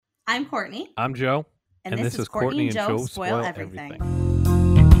I'm Courtney. I'm Joe. And this is Courtney and Joe Spoil Everything.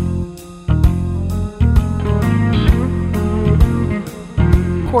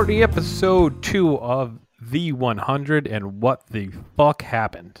 Courtney, episode 2 of The 100 and what the fuck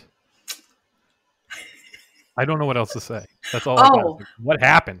happened? I don't know what else to say. That's all I got. Like, what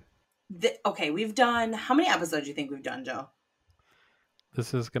happened? Okay, we've done... How many episodes do you think we've done, Joe?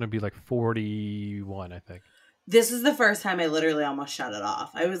 This is going to be like 41, I think. This is the first time I literally almost shut it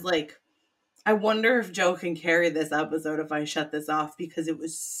off. I was like, I wonder if Joe can carry this episode if I shut this off, because it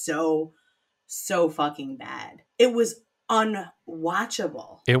was so fucking bad. It was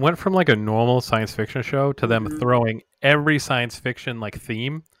unwatchable. It went from like a normal science fiction show to them throwing every science fiction like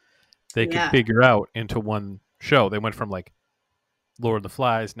theme they could figure out into one show. They went from like Lord of the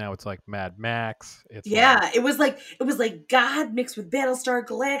Flies, now it's like Mad Max. It was like God mixed with Battlestar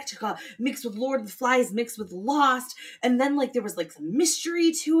Galactica, mixed with Lord of the Flies, mixed with Lost, and then like there was like some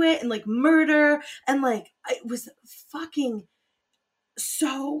mystery to it and like murder, and like it was fucking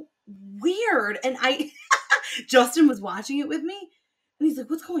so weird. And Justin was watching it with me, and he's like,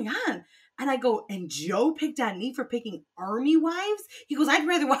 "What's going on?" And I go, "And Joe picked on me for picking Army Wives?" He goes, "I'd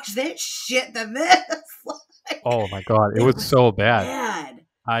rather watch that shit than this." Like, oh my God. It was so bad.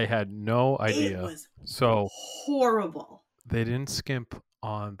 I had no idea. It was so horrible. They didn't skimp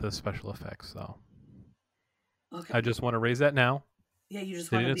on the special effects, though. Okay. I just want to raise that now. Yeah, you just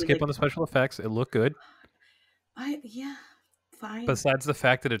they want didn't to skip on the special effects. It looked good. Fine. Besides the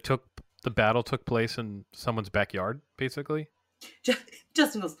fact that the battle took place in someone's backyard, basically.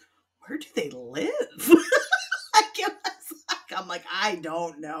 Justin goes, "Where do they live?" I'm like, I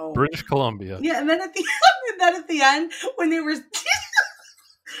don't know. British Columbia. Yeah, and then at the end, when they were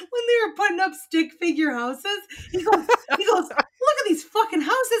putting up stick figure houses, he goes, "Look at these fucking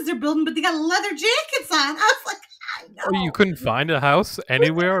houses they're building, but they got leather jackets on." I was like, I know. Oh, you couldn't find a house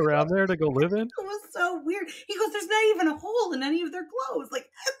anywhere around there to go live in? It was so weird. He goes, "There's not even a hole in any of their clothes." Like,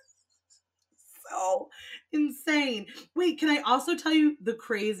 so insane. Wait, can I also tell you the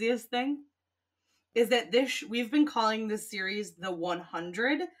craziest thing? Is that we've been calling this series The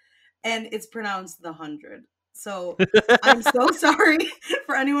 100, and it's pronounced The 100. So I'm so sorry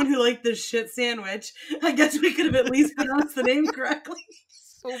for anyone who liked this shit sandwich. I guess we could have at least pronounced the name correctly.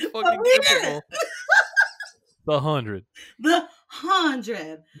 So fucking typical. The 100. The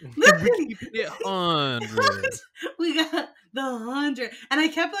 100. The 100. We got the 100. And I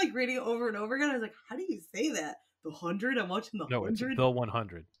kept like reading it over and over again. I was like, how do you say that? The 100? I'm watching the 100? No, it's the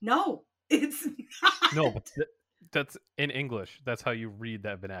 100. No, it's not. No, but that's in English. That's how you read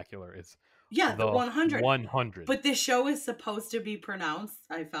that vernacular. It's the 100. 100. But this show is supposed to be pronounced.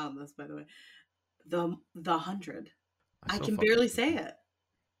 I found this, by the way. The 100. I can barely say it.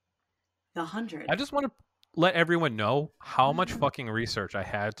 The 100. I just want to let everyone know how much fucking research I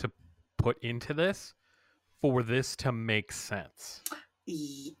had to put into this for this to make sense.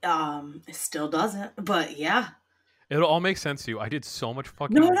 It still doesn't, but yeah. It'll all make sense to you. I did so much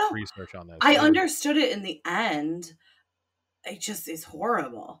fucking research on this. I understood it in the end. It just is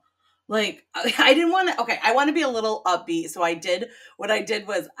horrible. Like, I didn't want to... Okay, I want to be a little upbeat, so what I did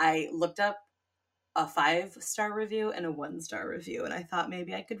was I looked up a 5-star review and a 1-star review, and I thought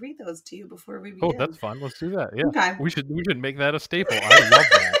maybe I could read those to you before we begin. Oh, that's fun. Let's do that. Yeah. Okay. We should make that a staple. I love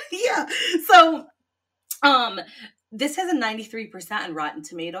that. Yeah. So, this has a 93% on Rotten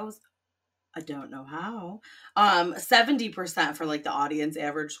Tomatoes. I don't know how. 70% for like the audience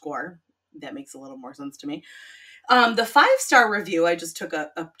average score. That makes a little more sense to me. The 5-star review, I just took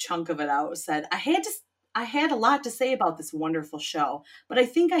a chunk of it out, said, I had a lot to say about this wonderful show, but I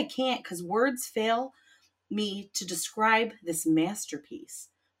think I can't because words fail me to describe this masterpiece.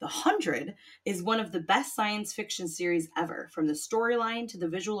 The 100 is one of the best science fiction series ever, from the storyline to the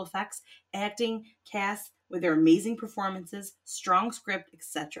visual effects, acting, cast, with their amazing performances, strong script,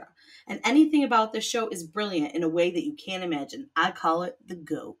 etc. And anything about this show is brilliant in a way that you can't imagine. I call it the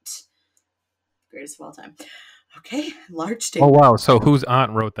GOAT. Greatest of all time. Okay, large statement. Oh, wow. So whose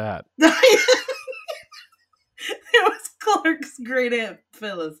aunt wrote that? It was Clark's great aunt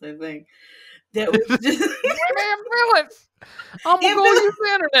Phyllis, I think. That was just... Aunt Phyllis! I'm going to go use the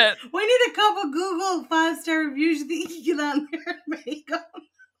internet. We need a couple Google 5-star reviews that you can get on there and make them.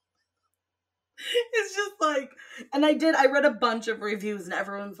 It's just like, and I read a bunch of reviews and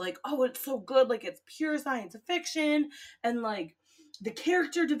everyone's like, oh, it's so good. Like, it's pure science fiction. And like, the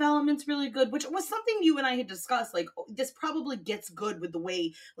character development's really good, which was something you and I had discussed. Like, this probably gets good with the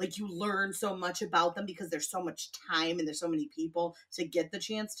way, like, you learn so much about them because there's so much time and there's so many people to get the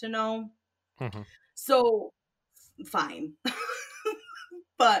chance to know. Mm-hmm. So, fine.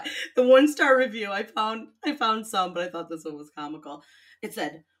 But the 1-star review, I found some, but I thought this one was comical. It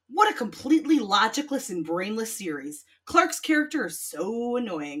said, What a completely logicless and brainless series. Clark's character is so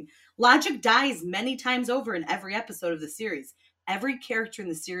annoying. Logic dies many times over in every episode of the series. Every character in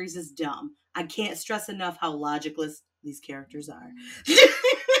the series is dumb. I can't stress enough how logicless these characters are.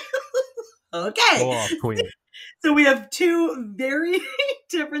 Okay. Go off, Queen. So we have two very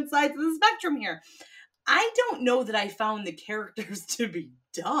different sides of the spectrum here. I don't know that I found the characters to be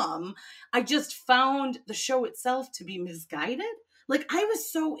dumb. I just found the show itself to be misguided. Like, I was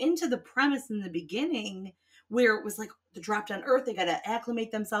so into the premise in the beginning where it was like the dropped on Earth, they got to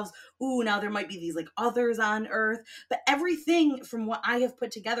acclimate themselves. Ooh, now there might be these like others on Earth. But everything from what I have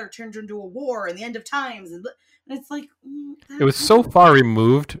put together turned into a war and the end of times. And it's like... it was so far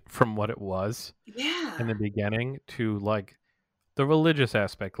removed from what it was yeah. in the beginning to like the religious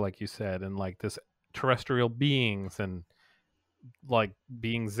aspect, like you said, and like this terrestrial beings and like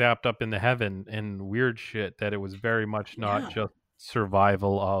being zapped up into heaven and weird shit, that it was very much not just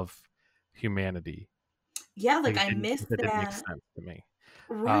survival of humanity. Yeah, like I missed that. It didn't make sense to me.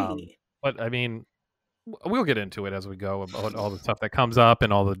 Right. But I mean, we'll get into it as we go about all the stuff that comes up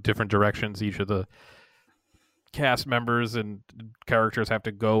and all the different directions each of the cast members and characters have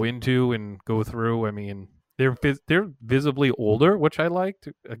to go into and go through. I mean, they're visibly older, which I liked.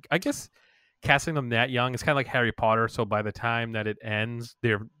 I guess casting them that young is kind of like Harry Potter. So by the time that it ends,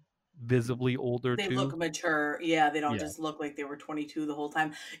 they're visibly older they too. Look mature. Yeah, they don't just look like they were 22 the whole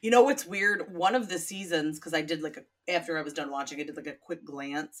time. You know what's weird? One of the seasons, because I did like after I was done watching, I did like a quick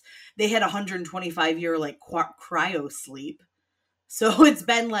glance. They had 125 year like cryo sleep. So it's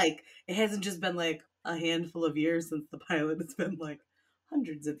been like, it hasn't just been like a handful of years since the pilot. It's been like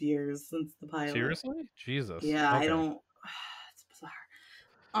hundreds of years since the pilot. Seriously? Jesus. Yeah, okay. I don't. It's bizarre.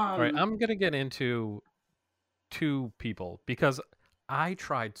 All right, I'm gonna get into two people because I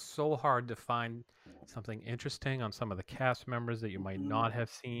tried so hard to find something interesting on some of the cast members that you might not have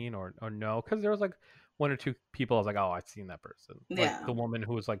seen or know, because there was like one or two people I was like, oh, I've seen that person. Yeah. Like the woman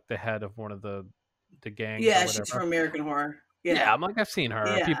who was like the head of one of the gangs. Yeah, she's from American Horror. Yeah, I'm like, I've seen her.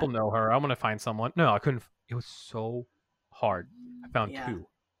 Yeah. People know her. I'm gonna find someone. No, I couldn't. It was so hard. I found two.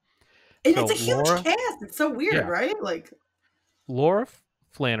 And so it's a huge cast. It's so weird, right? Like Laura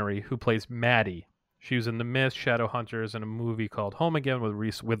Flannery, who plays Maddie. She was in The Mist, Shadowhunters, and a movie called Home Again with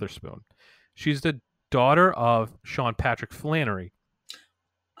Reese Witherspoon. She's the daughter of Sean Patrick Flannery.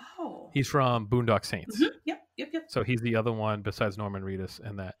 Oh. He's from Boondock Saints. Mm-hmm. Yep. So he's the other one besides Norman Reedus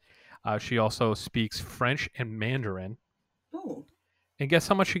and that. She also speaks French and Mandarin. Oh. And guess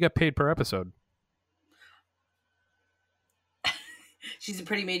how much she got paid per episode? She's a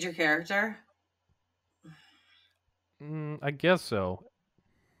pretty major character. I guess so.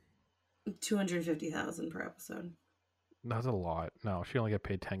 250,000 per episode. That's a lot. No, she only got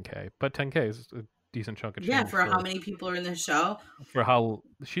paid $10K, but $10K is a decent chunk of change. Yeah, for how many people are in this show. For how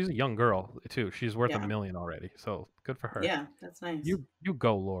she's a young girl too. She's worth $1 million already. So good for her. Yeah, that's nice. You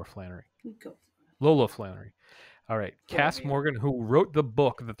go, Laura Flannery. You go. Lola Flannery. All right, Cass Morgan, who wrote the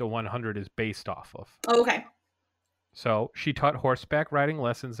book that the 100 is based off of. Oh, okay. So she taught horseback riding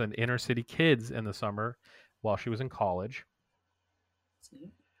lessons and inner city kids in the summer while she was in college.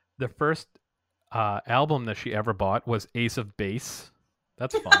 The first album that she ever bought was Ace of Base.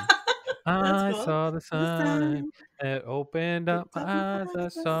 That's fun. I saw the sign. It opened up my eyes. I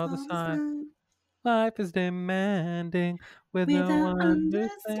saw the sign. Life is demanding with no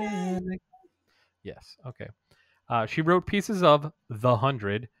understanding. Yes. Okay. She wrote pieces of The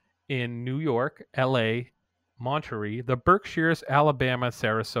 100 in New York, L.A., Monterey, the Berkshires, Alabama,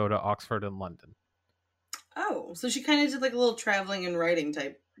 Sarasota, Oxford, and London. Oh, so she kind of did like a little traveling and writing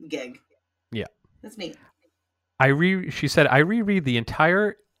type gig. Yeah. That's neat. She said, I reread the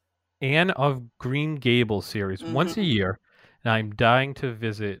entire Anne of Green Gables series once a year, and I'm dying to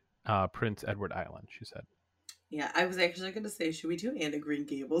visit Prince Edward Island, she said. Yeah, I was actually going to say, should we do Anne of Green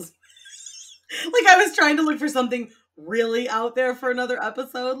Gables? Like, I was trying to look for something really out there for another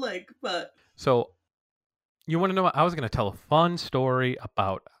episode, but... So, you want to know what? I was going to tell a fun story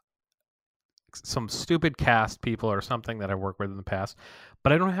about some stupid cast people or something that I worked with in the past,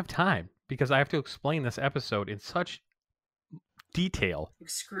 but I don't have time because I have to explain this episode in such detail.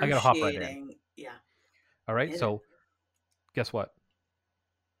 I got to hop right in. Yeah. All right, so guess what?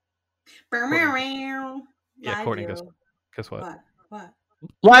 Yeah, Courtney, guess what? What?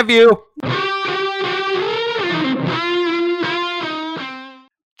 Live view!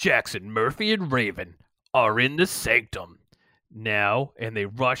 Jackson, Murphy, and Raven are in the sanctum now, and they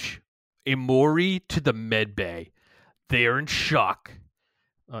rush Emori to the med bay. They're in shock.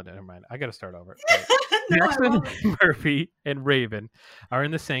 Oh, never mind. I got to start over. Right. Jackson, Murphy, and Raven are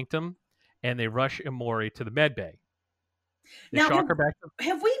in the sanctum, and they rush Emori to the med bay. They Now, shock her back to...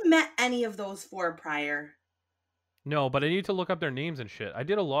 have we met any of those 4 prior? No, but I need to look up their names and shit. I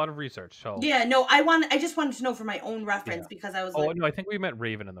did a lot of research, so... Yeah, no, I just wanted to know for my own Yeah. reference because I was Oh, like, no, I think we met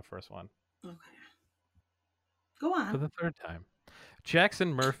Raven in the first one. okay. Go For on. the 3rd time.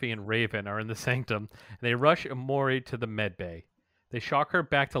 Jackson, Murphy, and Raven are in the sanctum, and they rush Amori to the med bay. They shock her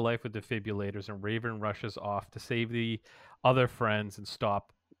back to life with defibrillators, and Raven rushes off to save the other friends and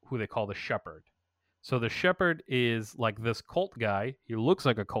stop who they call the Shepherd. So the Shepherd is like this cult guy. He looks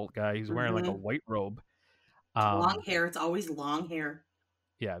like a cult guy. He's wearing like a white robe. Long hair. It's always long hair.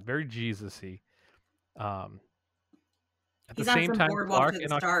 Yeah, very Jesus-y. At He's the same time, Boardwalk Clark in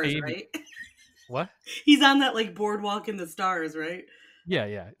and the Stars, Octavia... right? What? He's on that like Boardwalk in the Stars, right?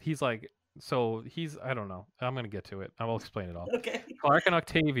 Yeah. He's like... So he's... I don't know. I'm going to get to it. I will explain it all. Okay. Clark and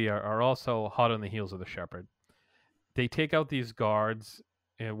Octavia are also hot on the heels of the Shepherd. They take out these guards,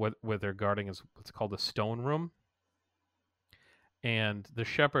 and what they're guarding is what's called the Stone Room. And the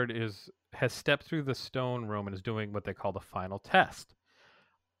Shepherd has stepped through the Stone Room and is doing what they call the final test.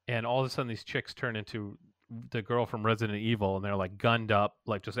 And all of a sudden, these chicks turn into the girl from Resident Evil, and they're like gunned up,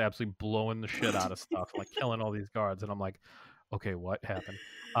 like just absolutely blowing the shit out of stuff, like killing all these guards. And I'm like, okay, what happened?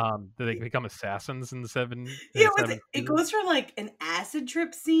 Do they become assassins in the 7? Yeah, it goes from like an acid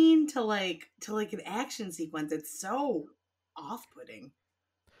trip scene to like an action sequence. It's so off-putting.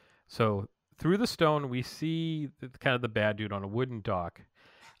 So through the stone, we see kind of the bad dude on a wooden dock.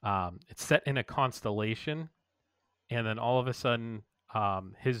 It's set in a constellation, and then all of a sudden,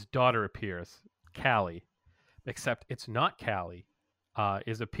 his daughter appears, Callie, except it's not Callie.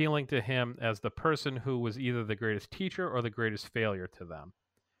 Is appealing to him as the person who was either the greatest teacher or the greatest failure to them.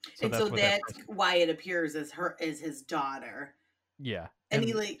 So that's why it appears as his daughter. Yeah, and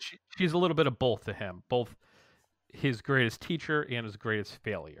he like she's a little bit of both to him, both his greatest teacher and his greatest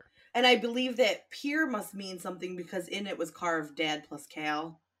failure. And I believe that Pier must mean something because in it was carved Dad plus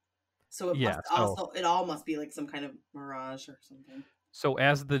Cal. So it it all must be like some kind of mirage or something. So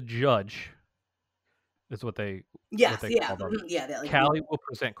as the judge, is what they call them. Yeah. Callie will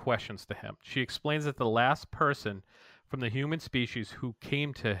present questions to him. She explains that the last person from the human species who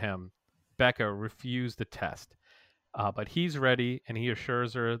came to him, Becca, refused the test. But he's ready, and he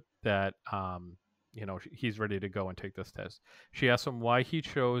assures her that he's ready to go and take this test. She asks him why he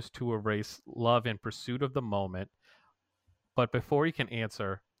chose to erase love in pursuit of the moment. But before he can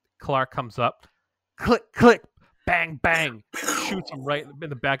answer, Clark comes up, click, click, bang, bang, shoots him right in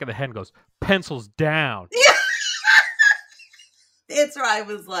the back of the head and goes, pencils down. That's where I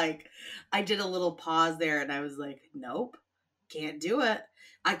was like, I did a little pause there and I was like, nope, can't do it.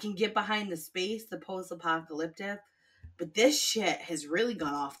 I can get behind the space, the post-apocalyptic, but this shit has really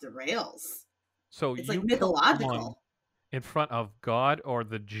gone off the rails. So it's like mythological. In front of God or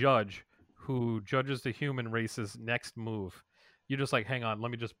the judge who judges the human race's next move. You're just like, hang on,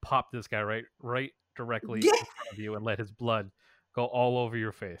 let me just pop this guy right directly in front of you and let his blood go all over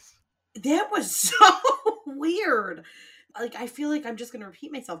your face. That was so weird. Like, I feel like I'm just going to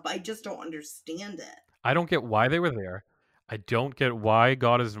repeat myself, but I just don't understand it. I don't get why they were there. I don't get why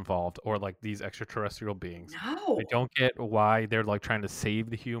God is involved or like these extraterrestrial beings. No. I don't get why they're like trying to save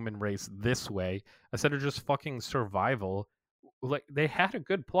the human race this way instead of just fucking survival. Like, they had a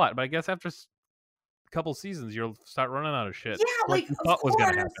good plot, but I guess after a couple seasons, you'll start running out of shit. Yeah, like you thought was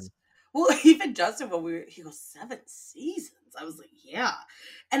going to happen. Well, even Justin, he goes 7 seasons. I was like, yeah.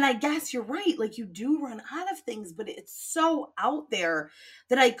 And I guess you're right. Like, you do run out of things, but it's so out there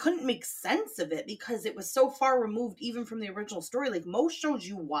that I couldn't make sense of it because it was so far removed even from the original story. Like, most shows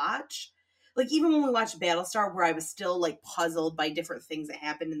you watch, like, even when we watched Battlestar, where I was still, like, puzzled by different things that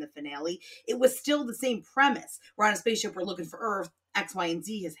happened in the finale, it was still the same premise. We're on a spaceship, we're looking for Earth, X, Y, and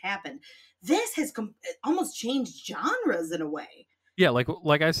Z has happened. This has almost changed genres in a way. Yeah,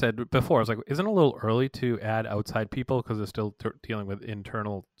 like I said before, I was like, isn't it a little early to add outside people because they're still dealing with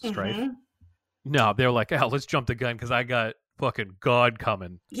internal strife? Mm-hmm. No, they're like, oh, let's jump the gun because I got fucking God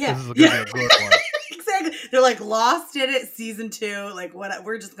coming. Yeah. This is going to be a good one. Exactly. They're like, Lost did it, season 2. Like, what?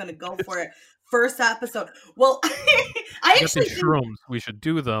 We're just going to go for it. First episode. Well, I actually think shrooms. We should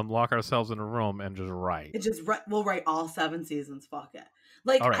do them, lock ourselves in a room, and just write. We'll write all 7 seasons. Fuck it.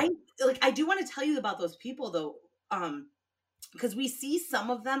 Like, right. I do want to tell you about those people though. Because we see some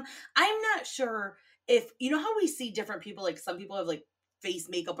of them. I'm not sure if, you know how we see different people, like some people have like face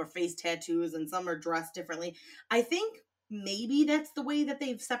makeup or face tattoos and some are dressed differently. I think maybe that's the way that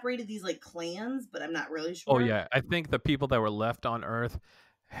they've separated these like clans, but I'm not really sure. Oh yeah, I think the people that were left on Earth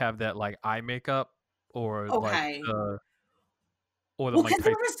have that like eye makeup or like or the Mike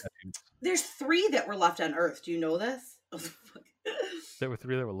Tyson tattoos. There's 3 that were left on Earth. Do you know this? There were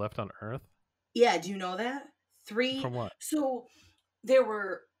 3 that were left on Earth? Yeah, do you know that? From what? So there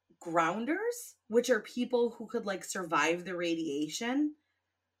were grounders, which are people who could like survive the radiation,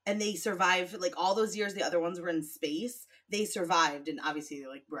 and they survived like all those years. The other ones were in space. They survived, and obviously they're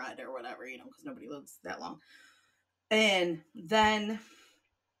like bred or whatever, because nobody lives that long. And then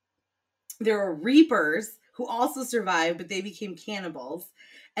there were reapers who also survived, but they became cannibals.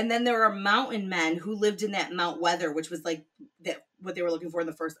 And then there were mountain men who lived in that Mount Weather, which was like that what they were looking for in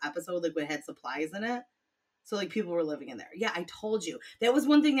the first episode, like what had supplies in it. So like people were living in there. Yeah, I told you. That was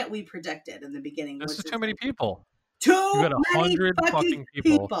one thing that we predicted in the beginning. This is too many people. Too You got many 100 fucking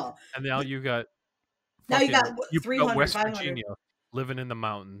people. And now you got you got 300, West 500. Virginia living in the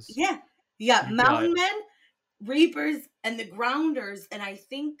mountains. Yeah. You got mountain men, reapers, and the grounders. And I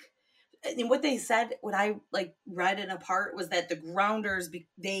think what they said, what I like read in a part was that the grounders,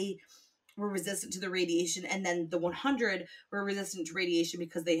 they were resistant to the radiation, and then the 100 were resistant to radiation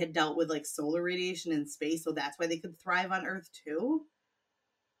because they had dealt with like solar radiation in space, so that's why they could thrive on Earth too.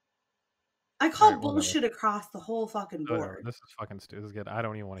 I call bullshit across the whole fucking board. This is fucking stupid. This is good. I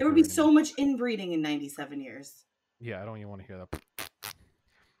don't even want to. There would be so much inbreeding in 97 years. Yeah, I don't even want to hear that.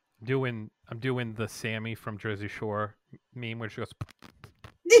 I'm doing the Sammy from Jersey Shore meme where she goes.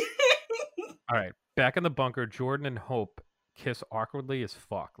 All right, back in the bunker, Jordan and Hope kiss awkwardly as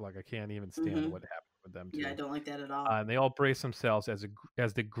fuck. Like I can't even stand what happened with them two. Yeah, I don't like that at all. And they all brace themselves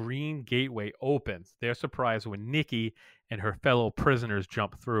as the green gateway opens. They're surprised when Nikki and her fellow prisoners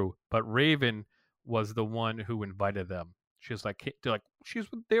jump through, but Raven was the one who invited them. She's like, she's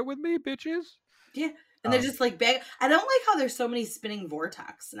there with me, bitches. Yeah, and they're just like back. I don't like how there's so many spinning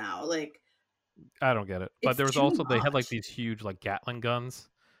vortex now. Like, I don't get it. But there was also they had like these huge like Gatling guns.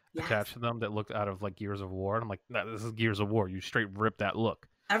 Yes. Attached to them that looked out of like Gears of War. And I'm like, nah, this is Gears of War. You straight rip that look.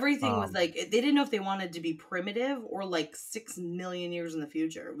 Everything was like, they didn't know if they wanted to be primitive or like 6 million years in the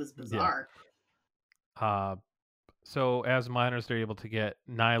future. It was bizarre. Yeah. So as miners, they're able to get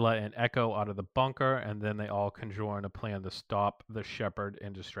Nyla and Echo out of the bunker, and then they all conjure a plan to stop the Shepherd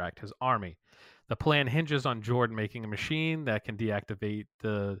and distract his army. The plan hinges on Jordan making a machine that can deactivate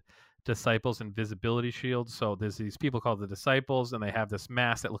the Disciples' invisibility shields. So there's these people called the Disciples, and they have this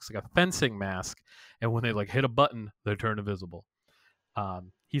mask that looks like a fencing mask, and when they like hit a button, they turn invisible.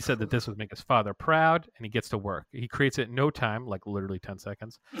 He said that this would make his father proud, and he gets to work. He creates it in no time, like literally 10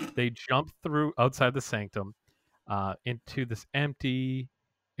 seconds. They jump through outside the sanctum into this empty.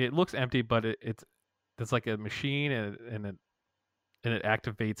 It looks empty, but it's like a machine, and it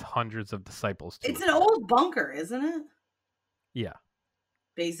activates hundreds of Disciples. It's an old bunker, isn't it? Yeah.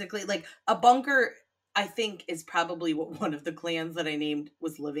 Basically, like a bunker, I think, is probably what one of the clans that I named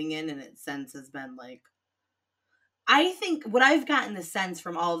was living in, and its sense has been like. I think what I've gotten the sense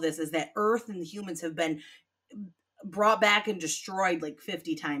from all of this is that Earth and the humans have been brought back and destroyed like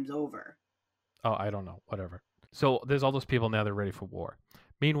 50 times over. Oh, I don't know. Whatever. So there's all those people now. They're ready for war.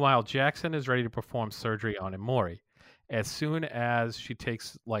 Meanwhile, Jackson is ready to perform surgery on Emori. As soon as she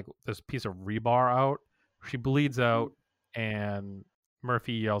takes like this piece of rebar out, she bleeds out, and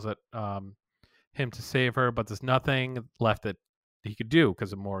Murphy yells at him to save her, but there's nothing left that he could do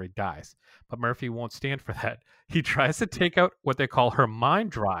because Emori dies. But Murphy won't stand for that. He tries to take out what they call her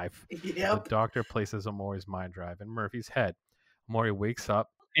mind drive. Yep. The doctor places Emori's mind drive in Murphy's head. Emori wakes up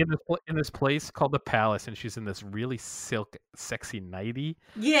in this place called the Palace, and she's in this really sexy nightie.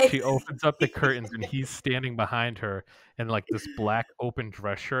 Yeah. She opens up the curtains, and he's standing behind her in like this black open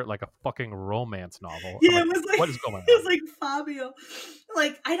dress shirt, like a fucking romance novel. Yeah, it was like, what is going on? It was like Fabio.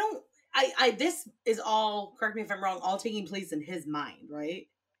 Like, this is all, correct me if I'm wrong, all taking place in his mind, right?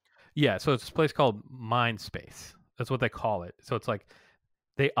 Yeah, so it's a place called Mind Space. That's what they call it. So it's like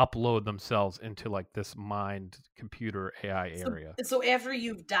they upload themselves into like this mind computer AI area. So after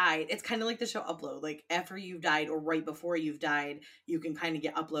you've died, it's kind of like the show Upload. Like after you've died or right before you've died, you can kind of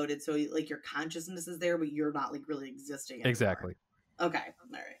get uploaded. So like your consciousness is there, but you're not like really existing anymore. Exactly. Okay. All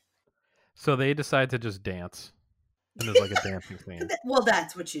right. So they decide to just dance. And there's like a dancing scene. Well,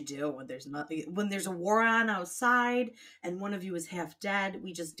 that's what you do when there's nothing. When there's a war on outside and one of you is half dead,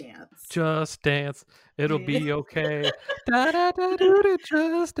 we just dance. Just dance. It'll be okay. Da, da, da, do, do,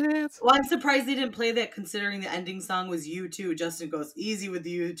 just dance. Well, I'm surprised they didn't play that considering the ending song was U2. Justin goes easy with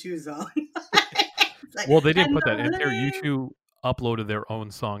the U2 song. Like, well, they didn't put that in there. U2 uploaded their own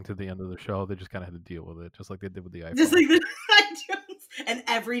song to the end of the show. They just kind of had to deal with it, just like they did with the iPhone. Just like the iTunes. And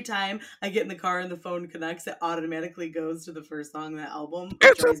every time I get in the car and the phone connects, it automatically goes to the first song of that album.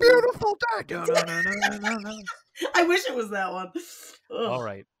 It's a beautiful day. I wish it was that one. Ugh. All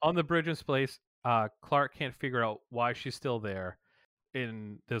right. On the bridge in space, Clark can't figure out why she's still there.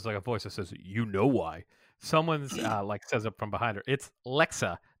 And there's like a voice that says, "You know why?" Someone's like says it from behind her. It's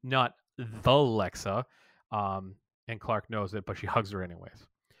Lexa, not the Lexa. And Clark knows it, but she hugs her anyways.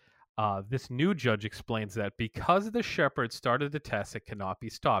 This new judge explains that because the shepherd started the test, it cannot be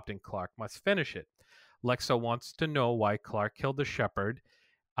stopped, and Clark must finish it. Lexa wants to know why Clark killed the shepherd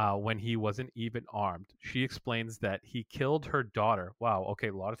when he wasn't even armed. She explains that he killed her daughter. Wow, okay,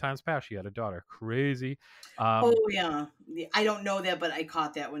 a lot of times past, she had a daughter. Crazy. Oh, yeah. I don't know that, but I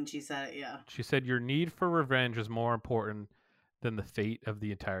caught that when she said it, yeah. She said, your need for revenge is more important than the fate of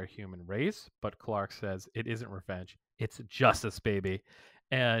the entire human race. But Clark says, it isn't revenge, it's justice, baby.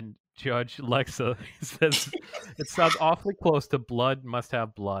 And Judge Lexa says, it sounds awfully close to blood must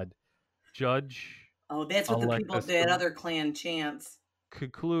have blood. Judge Oh, that's what the people of that other clan chants.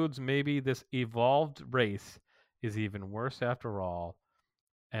 Concludes maybe this evolved race is even worse after all,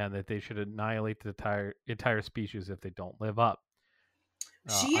 and that they should annihilate the entire species if they don't live up.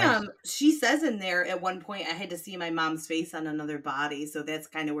 She says in there at one point, I had to see my mom's face on another body, so that's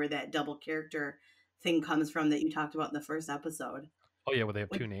kind of where that double character thing comes from that you talked about in the first episode. Oh yeah, well they have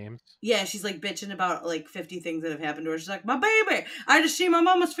two names. Yeah, she's like bitching about like 50 things that have happened to her. She's like, my baby, I just see my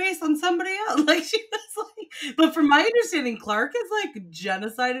mama's face on somebody else. Like she was like, but from my understanding, Clark is like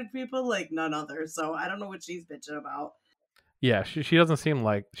genocided people like none other. So I don't know what she's bitching about. Yeah, she doesn't seem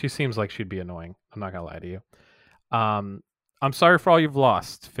like, she seems like she'd be annoying. I'm not gonna lie to you. I'm sorry for all you've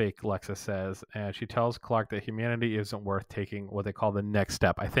lost, fake Lexa says, and she tells Clark that humanity isn't worth taking what they call the next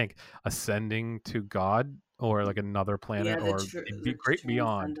step. I think ascending to God or like another planet or be great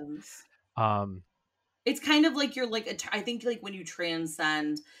beyond. It's kind of like you're like I think like when you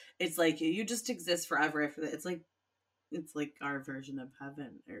transcend, it's like you just exist forever after that. It's like our version of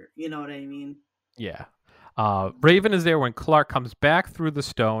heaven, or you know what I mean? Yeah. Raven is there when Clark comes back through the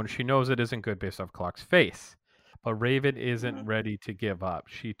stone. She knows it isn't good based off Clark's face. But Raven isn't ready to give up.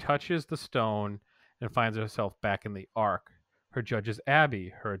 She touches the stone and finds herself back in the Ark. Her judge is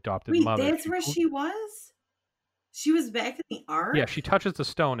Abby, her adopted mother. That's where she was? She was back in the Ark? Yeah, she touches the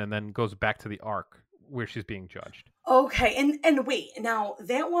stone and then goes back to the Ark where she's being judged. Okay, and wait, now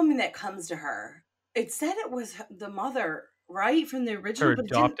that woman that comes to her, it said it was the mother, right? From the original? Her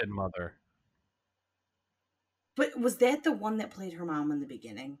adopted mother. But was that the one that played her mom in the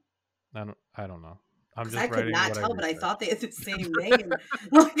beginning? I don't know. I could not tell, but I thought they had the same name.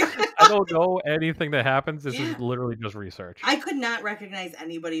 I don't know anything that happens. This is literally just research. I could not recognize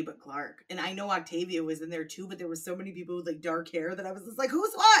anybody but Clark. And I know Octavia was in there too, but there were so many people with like dark hair that I was just like,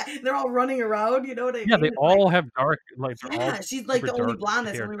 who's what? And they're all running around, you know what I mean? Yeah, they all have dark, like, yeah, she's like the only blonde.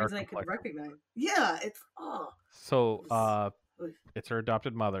 That's the only reason I could recognize. Yeah, it's, So, it's her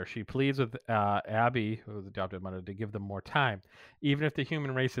adopted mother. She pleads with Abby, who's the adopted mother, to give them more time. Even if the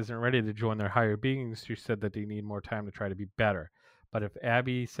human race isn't ready to join their higher beings, she said that they need more time to try to be better. But if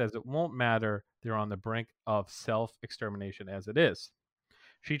Abby says it won't matter, they're on the brink of self-extermination as it is.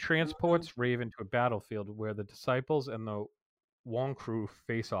 She transports Raven to a battlefield where the disciples and the Wong crew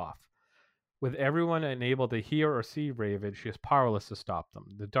face off. With everyone unable to hear or see Raven, she is powerless to stop them.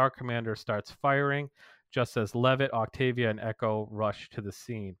 The Dark Commander starts firing, just as Levitt, Octavia, and Echo rush to the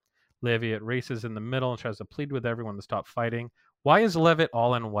scene. Levitt races in the middle and tries to plead with everyone to stop fighting. Why is Levitt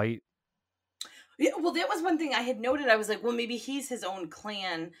all in white? Yeah, well, that was one thing I had noted. I was like, well, maybe he's his own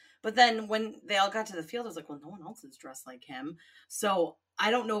clan. But then when they all got to the field, I was like, well, no one else is dressed like him. So I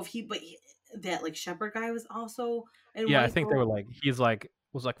don't know if that like shepherd guy was also in white. I think they were like,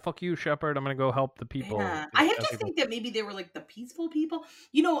 was like, fuck you, shepherd, I'm gonna go help the people. Yeah. I have to think that maybe they were like the peaceful people.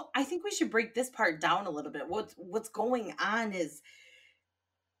 You know, I think we should break this part down a little bit. What's going on is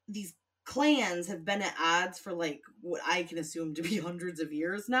these clans have been at odds for like what I can assume to be hundreds of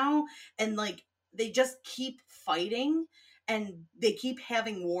years now, and like they just keep fighting and they keep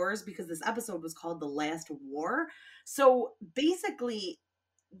having wars, because this episode was called The Last War. So basically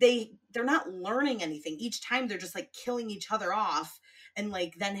they're not learning anything. Each time they're just like killing each other off and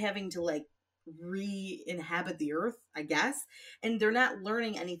like then having to like re-inhabit the earth, I guess. And they're not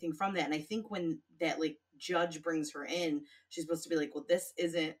learning anything from that. And I think when that like judge brings her in, she's supposed to be like, well, this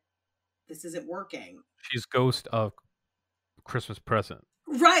isn't working. She's ghost of Christmas present.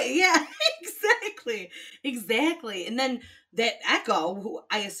 Right, yeah. Exactly. And then that Echo, who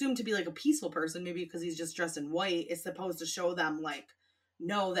I assume to be like a peaceful person, maybe because he's just dressed in white, is supposed to show them like,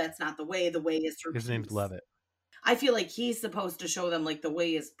 no, that's not the way. The way is through His name's Levitt. I feel like he's supposed to show them like the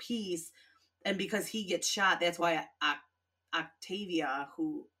way is peace. And because he gets shot, that's why Octavia,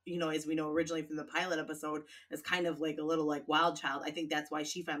 who, you know, as we know originally from the pilot episode, is kind of like a little like wild child. I think that's why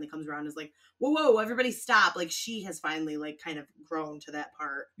she finally comes around and is like, whoa, everybody stop. Like she has finally like kind of grown to that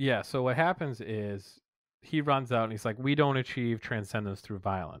part. Yeah, so what happens is he runs out and he's like, we don't achieve transcendence through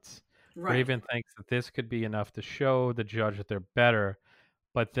violence. Right. Raven thinks that this could be enough to show the judge that they're better,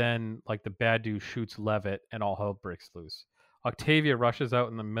 But then, like, the bad dude shoots Levitt, and all hell breaks loose. Octavia rushes out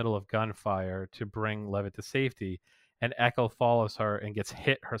in the middle of gunfire to bring Levitt to safety, and Echo follows her and gets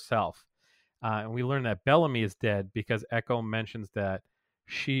hit herself. And we learn that Bellamy is dead because Echo mentions that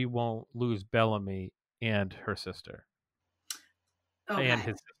she won't lose Bellamy and her sister. Okay. And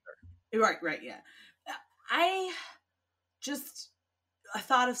his sister. Right, yeah. I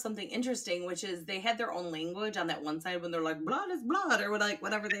thought of something interesting, which is they had their own language on that one side when they're like, blood is blood, or like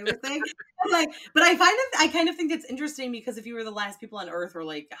whatever they were saying. But I kind of think it's interesting because if you were the last people on Earth, or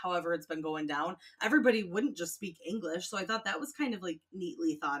like however it's been going down, everybody wouldn't just speak English. So I thought that was kind of like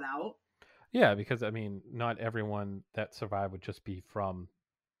neatly thought out. Yeah, because I mean, not everyone that survived would just be from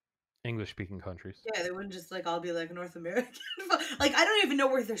English-speaking countries. Yeah, they wouldn't just like all be like North American. Like I don't even know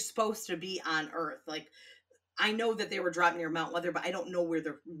where they're supposed to be on Earth. Like I know that they were dropped near Mount Weather, but I don't know where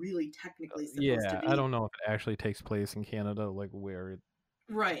they're really technically supposed to be. I don't know if it actually takes place in Canada, like where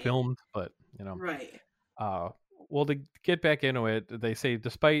it filmed, but you know. Right. Well, to get back into it, they say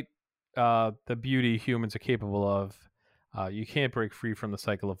despite the beauty humans are capable of, you can't break free from the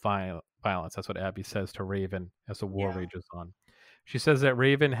cycle of violence. That's what Abby says to Raven as the war rages on. She says that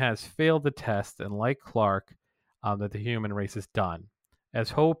Raven has failed the test, and like Clark, that the human race is done.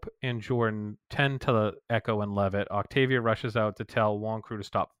 As Hope and Jordan tend to Echo and Levitt, Octavia rushes out to tell Wonkru to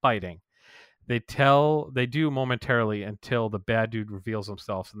stop fighting. They do momentarily until the bad dude reveals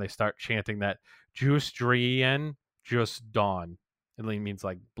himself, and they start chanting that "Just Drien, just dawn." It means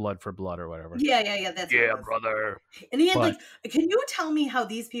like blood for blood or whatever. Yeah. That's brother. And he had like, can you tell me how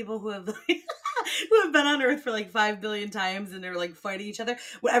these people who have like, who have been on Earth for like 5 billion times and they're like fighting each other?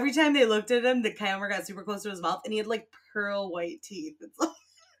 Well, every time they looked at him, the camera got super close to his mouth, and he had like pearl white teeth. It's like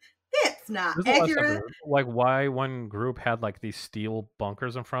it's not accurate. Like why one group had like these steel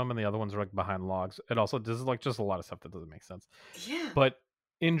bunkers in front, and the other ones are like behind logs. It also does like just a lot of stuff that doesn't make sense. Yeah. But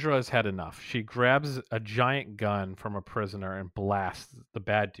Indra's had enough. She grabs a giant gun from a prisoner and blasts the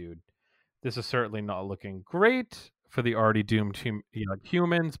bad dude. This is certainly not looking great for the already doomed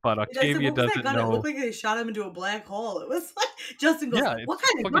humans, but Octavia doesn't know. It looked like they shot him into a black hole. It was like Justin goes, "What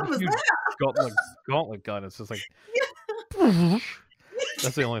kind of gun was that?" Gauntlet gun. It's just like. Yeah.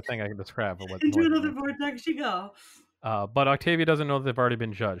 That's the only thing I can describe. Into another vortex you go. But Octavia doesn't know that they've already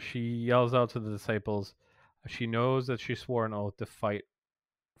been judged. She yells out to the disciples. She knows that she swore an oath to fight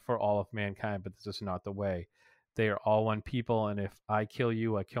for all of mankind, but this is not the way. They are all one people, and if I kill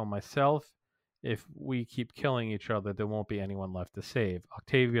you, I kill myself. If we keep killing each other, there won't be anyone left to save.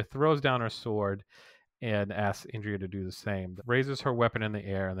 Octavia throws down her sword and asks Indra to do the same. Raises her weapon in the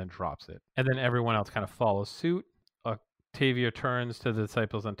air and then drops it. And then everyone else kind of follows suit. Octavia turns to the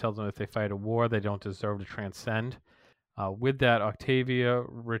disciples and tells them if they fight a war, they don't deserve to transcend. With that, Octavia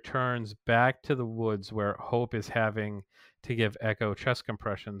returns back to the woods where Hope is having to give Echo chest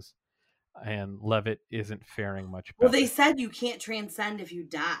compressions, and Levitt isn't faring much better. Well, they said you can't transcend if you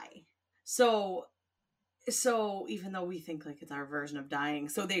die. So even though we think like it's our version of dying,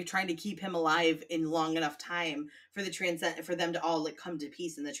 so they're trying to keep him alive in long enough time for for them to all like come to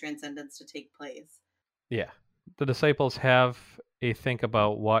peace and the transcendence to take place. Yeah. The disciples have a think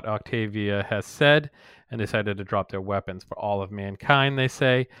about what Octavia has said and decided to drop their weapons for all of mankind, they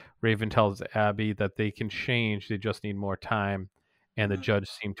say. Raven tells Abby that they can change, they just need more time, and the judge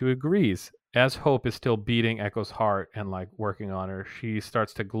seemed to agree. As Hope is still beating Echo's heart and like working on her, she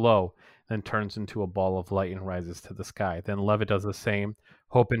starts to glow, then turns into a ball of light and rises to the sky. Then Levitt does the same.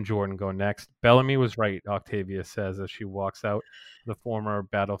 Hope and Jordan go next. Bellamy was right, Octavia says as she walks out the former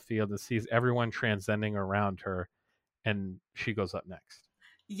battlefield and sees everyone transcending around her, and she goes up next.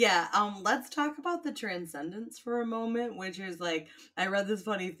 Yeah, let's talk about the transcendence for a moment, which is like, I read this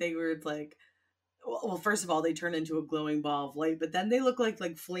funny thing where it's like, well, first of all, they turn into a glowing ball of light, but then they look like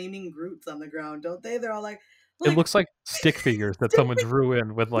flaming Groots on the ground, don't they? They're all like it looks like stick figures that someone drew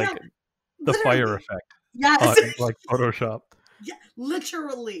in with like the fire effect. Yes. Like Photoshop. Yeah,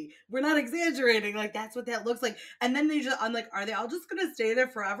 literally. We're not exaggerating. Like that's what that looks like. And then I'm like, are they all just gonna stay there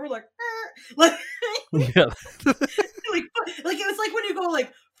forever? Like yeah. like it was like when you go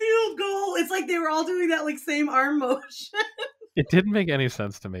like field goal. It's like they were all doing that like same arm motion. It didn't make any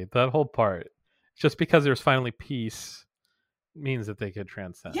sense to me. That whole part. Just because there's finally peace means that they could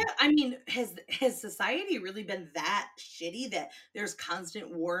transcend. Yeah, I mean, has society really been that shitty that there's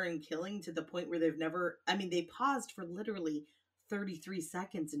constant war and killing to the point where they paused for literally 33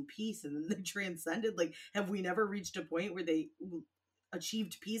 seconds in peace and then they transcended? Like, have we never reached a point where they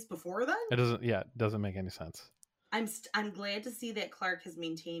achieved peace before then? It doesn't make any sense. I'm glad to see that Clark has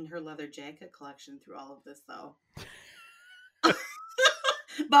maintained her leather jacket collection through all of this, though.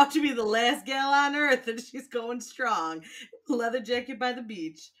 About to be the last gal on Earth, and she's going strong. Leather jacket by the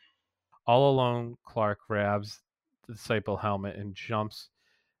beach. All alone, Clark grabs the disciple helmet and jumps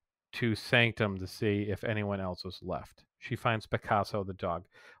to Sanctum to see if anyone else was left. She finds Picasso the dog.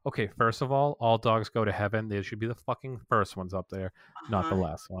 Okay, first of all dogs go to heaven. They should be the fucking first ones up there, not the Uh-huh.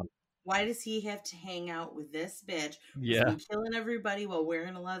 last one. Why does he have to hang out with this bitch who's Yeah. been killing everybody while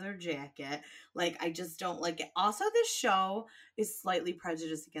wearing a leather jacket? Like, I just don't like it. Also, this show is slightly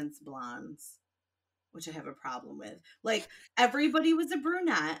prejudiced against blondes, which I have a problem with. Like, everybody was a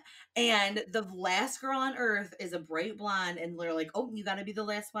brunette, and the last girl on Earth is a bright blonde, and they're like, "Oh, you got to be the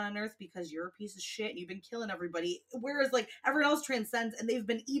last one on Earth because you're a piece of shit and you've been killing everybody." Whereas, like, everyone else transcends, and they've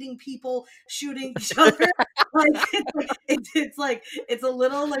been eating people, shooting each other. It's like it's a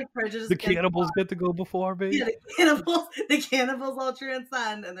little like prejudice. The cannibals get to go before me. Yeah, the cannibals all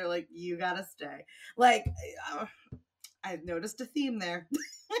transcend, and they're like, "You gotta stay." Like, I've noticed a theme there.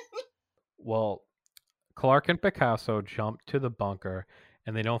 Well, Clark and Picasso jump to the bunker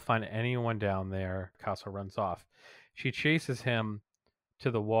and they don't find anyone down there. Picasso runs off. She chases him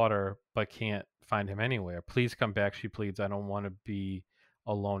to the water but can't find him anywhere. Please come back, she pleads. I don't want to be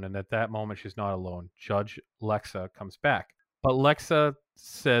alone. And at that moment, she's not alone. Judge Lexa comes back. But Lexa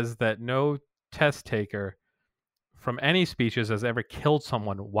says that no test taker from any species has ever killed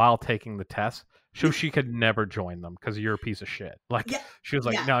someone while taking the test, so she could never join them because you're a piece of shit. Like, Yeah, she was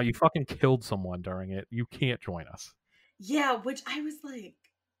like, yeah, no, you fucking killed someone during it. You can't join us. yeah. Which I was like,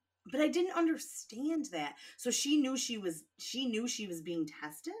 but I didn't understand that. So she knew she was being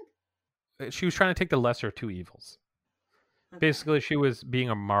tested. She was trying to take the lesser of two evils. Okay. Basically, she was being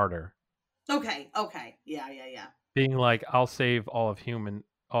a martyr, Okay. Yeah. being like, I'll save all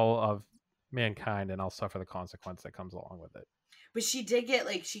of mankind, and I'll suffer the consequence that comes along with it. But she did get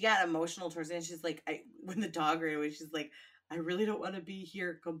like she got emotional towards the end. She's like, when the dog ran away, she's like, I really don't want to be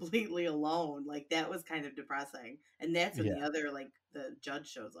here completely alone. Like that was kind of depressing. And that's when Yeah. the other like the judge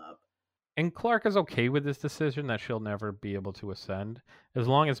shows up. And Clark is okay with this decision that she'll never be able to ascend as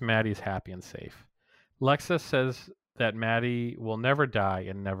long as Maddie's happy and safe. Lexa says that Maddie will never die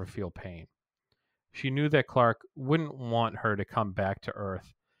and never feel pain. She knew that Clark wouldn't want her to come back to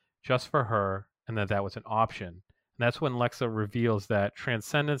Earth just for her and that that was an option. And that's when Lexa reveals that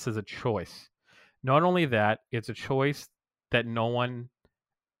transcendence is a choice. Not only that, it's a choice that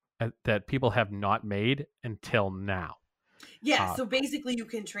that people have not made until now. Yeah, so basically you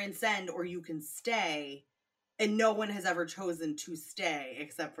can transcend or you can stay, and no one has ever chosen to stay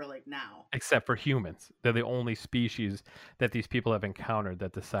except for like now. Except for humans. They're the only species that these people have encountered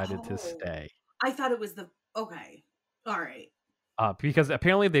that decided to Oh, stay. I thought it was the okay. All right. Because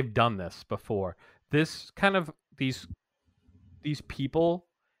apparently they've done this before. This kind of these people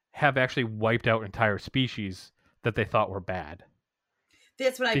have actually wiped out entire species that they thought were bad.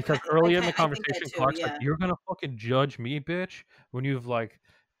 That's what Because early in the I think that conversation, too. Clark's like, Yeah. "You're gonna fucking judge me, bitch, when you've like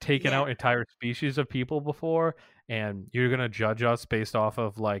taken Yeah. out entire species of people before, and you're gonna judge us based off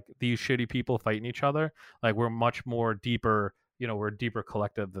of like these shitty people fighting each other. Like we're much more deeper, we're a deeper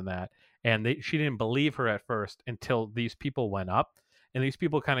collective than that." And she didn't believe her at first until these people went up, and these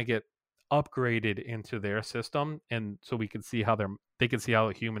people kind of get upgraded into their system, and so we can see how they can see how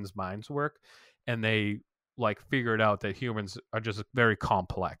the humans' minds work, and they like figured out that humans are just very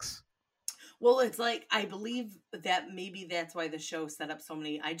complex. Well, it's like I believe that maybe that's why the show set up so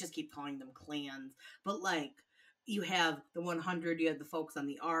many. I just keep calling them clans, but like you have the 100, you have the folks on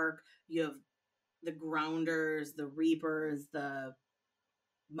the Ark, you have the Grounders, the Reapers, the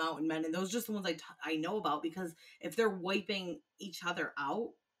Mountain Men, and those are just the ones I know about because if they're wiping each other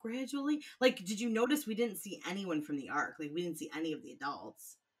out gradually, like did you notice we didn't see anyone from the Ark? Like we didn't see any of the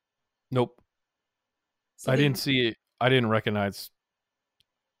adults. Nope. So they I didn't recognize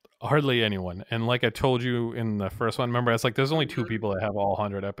hardly anyone. And like I told you in the first one, remember, I was like, there's only two people that have all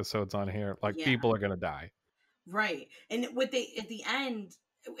 100 episodes on here. Like, yeah. people are going to die. Right. And what they at the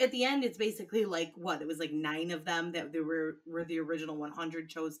end it's basically like what? It was like 9 of them that they were the original 100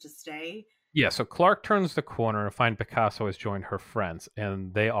 chose to stay. Yeah, so Clark turns the corner and finds Picasso has joined her friends,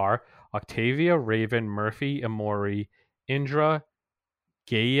 and they are Octavia, Raven, Murphy, Amori, Indra,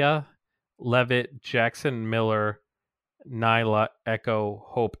 Gaia, Levitt, Jackson, Miller, Nyla, Echo,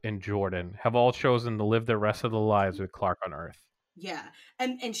 Hope, and Jordan have all chosen to live the rest of their lives with Clark on Earth. Yeah.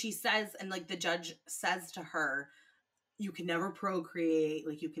 And she says, and like the judge says to her, you can never procreate,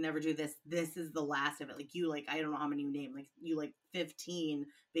 like you can never do this. This is the last of it. Like you like I don't know how many you name, like you like 15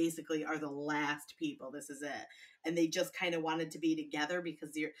 basically are the last people. This is it. And they just kind of wanted to be together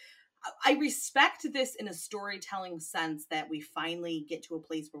because I respect this in a storytelling sense that we finally get to a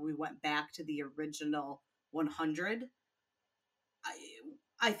place where we went back to the original 100.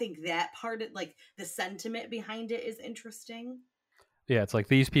 I think that part, like the sentiment behind it, is interesting. Yeah, it's like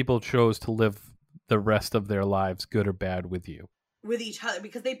these people chose to live the rest of their lives, good or bad, with you. With each other,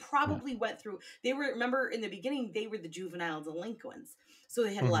 because they probably went through, remember in the beginning, they were the juvenile delinquents. So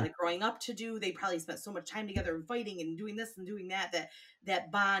they had a lot of growing up to do. They probably spent so much time together and fighting and doing this and doing that,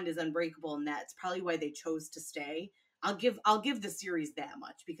 that bond is unbreakable. And that's probably why they chose to stay. I'll give the series that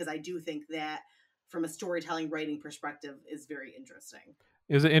much, because I do think that from a storytelling writing perspective is very interesting.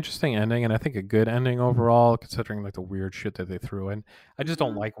 It was an interesting ending, and I think a good ending overall, considering like the weird shit that they threw in. I just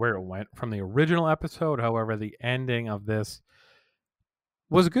don't like where it went from the original episode. However, the ending of this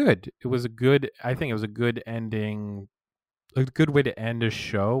was good. It was a good, I think it was a good ending, a good way to end a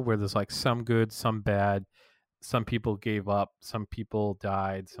show where there's like some good, some bad, some people gave up, some people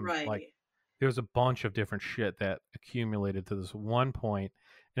died, some like there was a bunch of different shit that accumulated to this one point.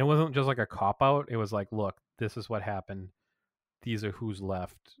 And it wasn't just like a cop out. It was like, look, this is what happened. These are who's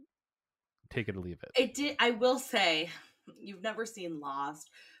left. Take it or leave it. It did. I will say, you've never seen Lost,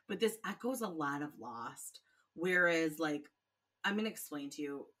 but this echoes a lot of Lost. Whereas, like, I'm going to explain to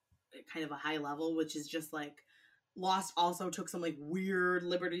you kind of a high level, which is just like Lost also took some like weird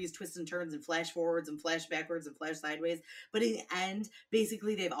liberties, twists and turns, and flash forwards and flash backwards and flash sideways. But in the end,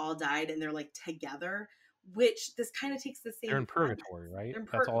 basically they've all died and they're like together, which this kind of takes the same. They're in purgatory, right?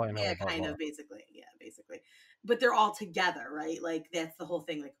 That's all I know. Yeah, kind of, basically. Yeah, basically. But they're all together, right? Like that's the whole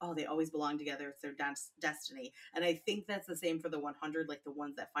thing. Like, oh, they always belong together. It's their destiny. And I think that's the same for the 100. Like the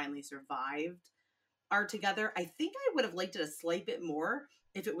ones that finally survived are together. I think I would have liked it a slight bit more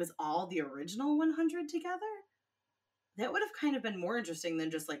if it was all the original 100 together. That would have kind of been more interesting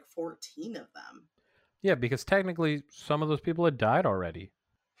than just like 14 of them. Yeah, because technically some of those people had died already.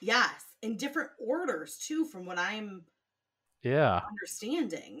 Yes, in different orders too, from what I'm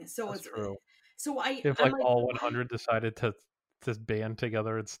understanding. So that's true. So if like all 100 decided to band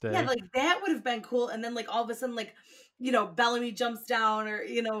together and stay. Yeah, like that would have been cool. And then like all of a sudden, like, you know, Bellamy jumps down, or,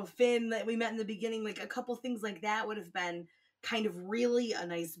 you know, Finn that we met in the beginning, like a couple things like that would have been kind of really a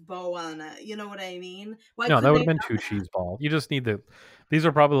nice bow on it. You know what I mean? Why no, that would have been too cheeseball. You just need these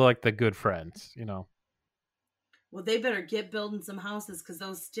are probably like the good friends, you know. Well, they better get building some houses, because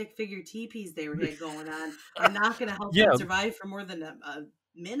those stick figure teepees they had going on are not going to help them survive for more than a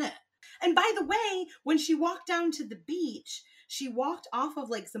minute. And by the way, when she walked down to the beach, she walked off of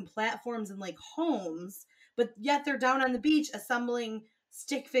like some platforms and like homes, but yet they're down on the beach assembling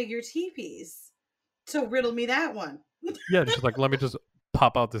stick figure teepees. So riddle me that one. Yeah, just like, let me just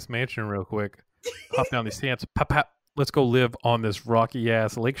pop out this mansion real quick, pop down these stands, pop, let's go live on this rocky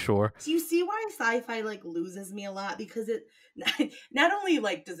ass lakeshore. Do you see why sci-fi like loses me a lot? Because it not only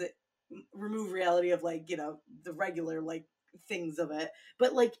like does it remove reality of like, you know, the regular like things of it,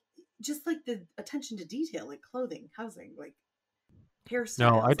 but like just like the attention to detail, like clothing, housing, like hairstyles.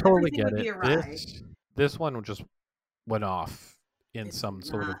 No, I totally get it. This one just went off in some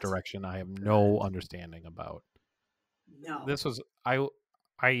sort of direction I have no understanding about. No. This was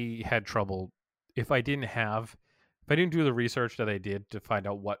I had trouble if I didn't do the research that I did to find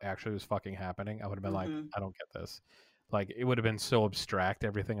out what actually was fucking happening. I would have been like, I don't get this. Like, it would have been so abstract.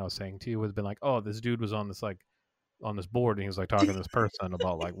 Everything I was saying to you would have been like, oh, this dude was on this board and he was like talking to this person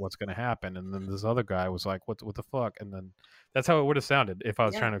about like what's going to happen, and then this other guy was like, what the fuck? And then that's how it would have sounded if I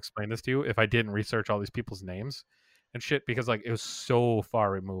was trying to explain this to you, if I didn't research all these people's names and shit, because like it was so far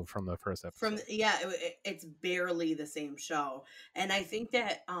removed from the first episode. It's barely the same show. And I think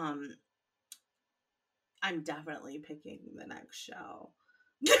that I'm definitely picking the next show.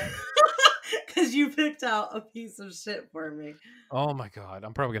 Because you picked out a piece of shit for me. Oh my god,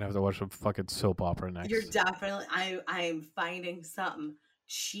 I'm probably gonna have to watch a fucking soap opera next. You're definitely. I am finding something.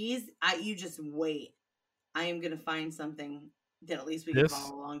 You just wait. I am gonna find something that at least we can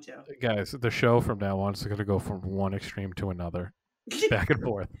follow along to. Guys, the show from now on is gonna go from one extreme to another, back and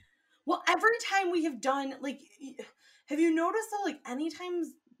forth. Well, every time we have done like, have you noticed that like anytime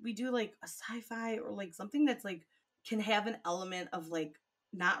we do like a sci-fi or like something that's like can have an element of like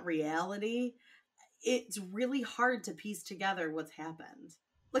not reality, it's really hard to piece together what's happened.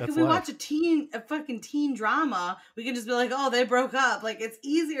 Like if we watch a fucking teen drama, we can just be like, oh, they broke up. Like it's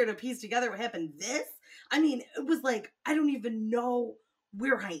easier to piece together what happened. This, I mean, it was like, I don't even know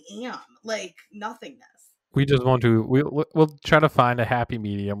where I am. Like nothingness. We just want to, we'll try to find a happy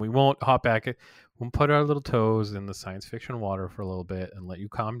medium. We won't hop back. We'll put our little toes in the science fiction water for a little bit and let you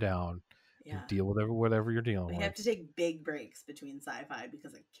calm down. Yeah. Deal with whatever you're dealing with. We have to take big breaks between sci-fi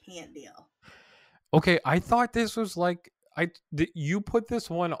because I can't deal. Okay, I thought this was like you put this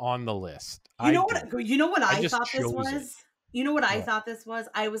one on the list. You know what I thought this was? You know what I thought this was?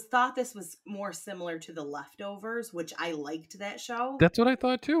 I thought this was more similar to The Leftovers, which I liked that show. That's what I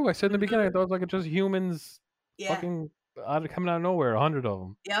thought too. I said in the beginning, I thought it was like just humans fucking coming out of nowhere, 100 of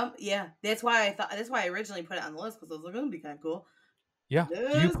them. Yep, yeah. That's why I originally put it on the list, because I was like, it'll be kind of cool. Yeah,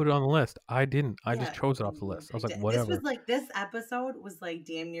 you put it on the list. I didn't. I just chose it off the list. I was like, whatever. This episode was like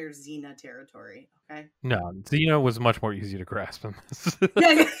damn near Xena territory. Okay. No, Xena was much more easy to grasp than this.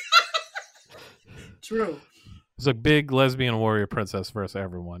 True. It's a big lesbian warrior princess versus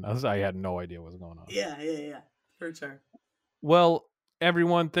everyone. I had no idea what was going on. Yeah, for sure. Well,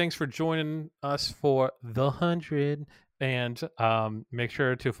 everyone, thanks for joining us for the 100. And make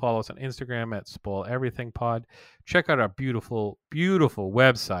sure to follow us on Instagram at Spoil Everything Pod. Check out our beautiful, beautiful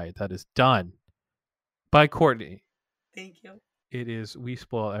website that is done by Courtney. Thank you. It is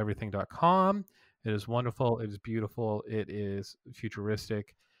WeSpoilEverything.com. It is wonderful. It is beautiful. It is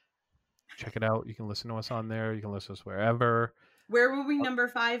futuristic. Check it out. You can listen to us on there. You can listen to us wherever. Where were we number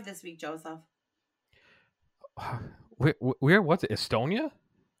 5 this week, Joseph? Where was it? Estonia?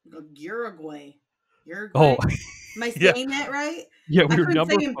 Uruguay. Oh, am I saying that right? Yeah, we were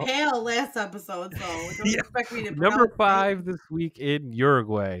number saying pale last episode, so don't expect me to number 5 this week in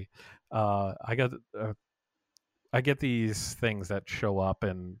Uruguay. I get these things that show up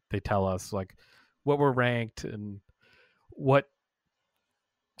and they tell us like what we're ranked and what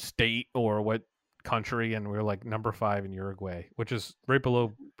state or what country, and we're like number 5 in Uruguay, which is right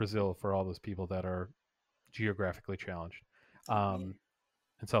below Brazil for all those people that are geographically challenged.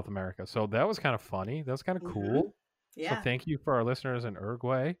 In South America. So that was kind of funny. That was kind of cool. Yeah. So thank you for our listeners in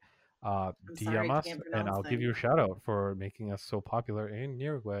Uruguay. DM us and I'll give you a shout out for making us so popular in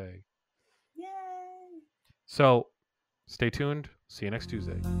Uruguay. Yay! So stay tuned. See you next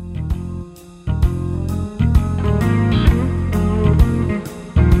Tuesday.